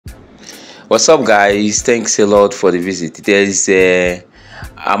What's up, guys? Thanks a lot for the visit. There is a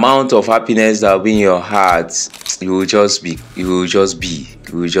amount of happiness that will be in your heart. You will just be. You will just be.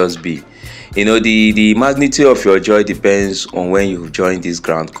 You will just be. You know, the magnitude of your joy depends on when you joined this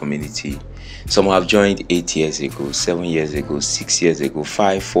ground community. Some have joined 8 years ago, 7 years ago, 6 years ago,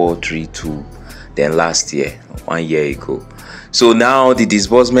 5, 4, 3, 2. Then last year, 1 year ago. So now the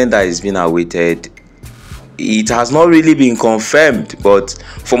disbursement that is being awaited, it has not really been confirmed, but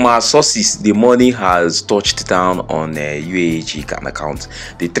from our sources, the money has touched down on UAG account.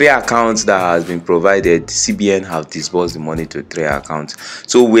 The 3 accounts that has been provided, CBN have disbursed the money to 3 accounts.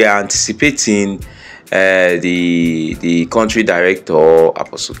 So we are anticipating the country director,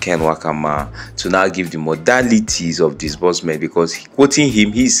 Apostle Nwakama, to now give the modalities of disbursement, because quoting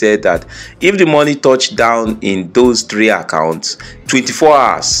him, he said that if the money touched down in those 3 accounts, 24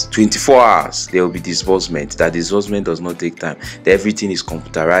 hours there will be disbursement. That disbursement does not take time. Everything is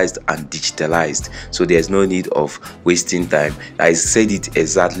computerized and digitalized, so there's no need of wasting time. I said it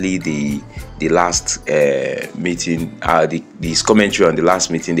exactly the last meeting, this commentary on the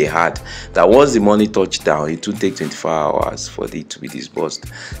last meeting they had, that once the money touched down, it will take 24 hours for it to be disbursed.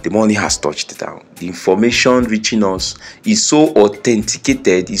 The money has touched down. The information reaching us is so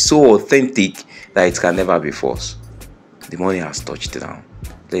authenticated, is so authentic that it can never be false. The money has touched down.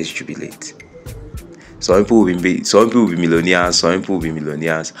 Let's jubilate. Some people will be millionaires, some people will be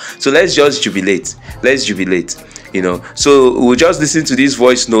millionaires. So let's just jubilate. Let's jubilate. You know, so we'll just listen to this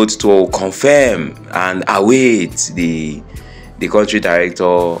voice note to confirm and await the country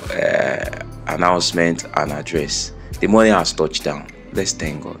director announcement and address. The money has touched down. Let's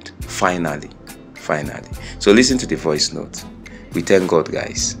thank God. Finally. So listen to the voice note. We thank God,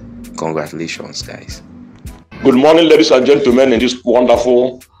 guys. Congratulations, guys. Good morning, ladies and gentlemen, in this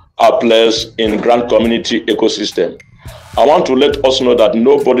wonderful place in Grand Community ecosystem. I want to let us know that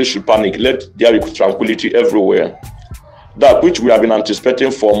nobody should panic. Let there be tranquility everywhere. That which we have been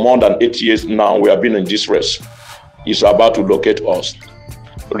anticipating for more than 8 years now, we have been in this race, is about to locate us.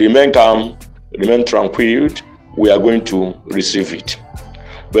 Remain calm, remain tranquil. We are going to receive it.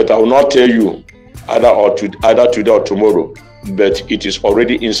 But I will not tell you either today or tomorrow, but it is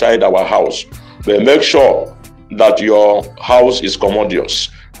already inside our house. But make sure that your house is commodious.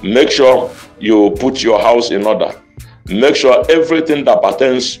 Make sure you put your house in order. Make sure everything that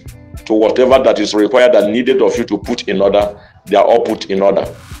pertains to whatever that is required and needed of you to put in order, they are all put in order.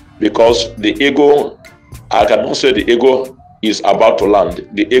 Because the ego, I cannot say the ego is about to land.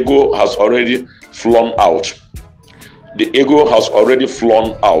 The ego has already flown out. The ego has already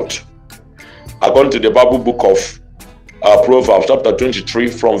flown out. According to the Bible book of Proverbs, chapter 23,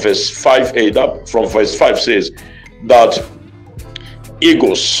 from verse 5, from verse 5 says that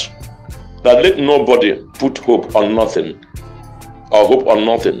egos, that let nobody put hope on nothing, or hope on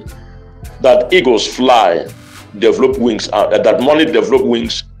nothing. That eagles fly, develop wings, that money develop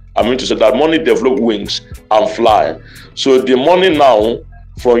wings. I mean to say that money develop wings and fly. So the money now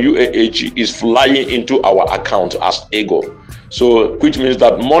from UAG is flying into our account as ego. So which means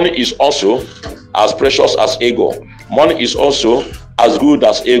that money is also as precious as ego. Money is also as good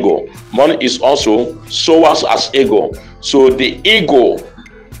as ego. Money is also so as ego. So the ego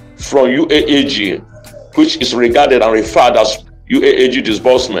from UAG, which is regarded and referred as UAG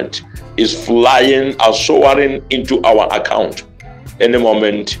disbursement, is flying and soaring into our account any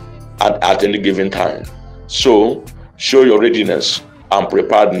moment and at any given time. So show your readiness and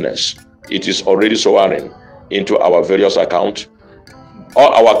preparedness. It is already soaring into our various accounts.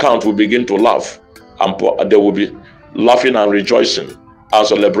 All our accounts will begin to laugh, and they will be laughing and rejoicing and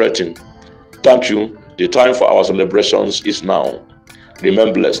celebrating. Thank you. The time for our celebrations is now.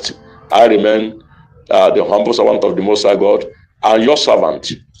 Remain blessed. I remain the humble servant of the Most High God, and your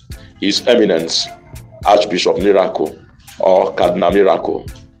servant, His Eminence, Archbishop Miracle or Cardinal Miracle.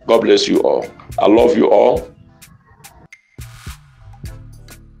 God bless you all. I love you all.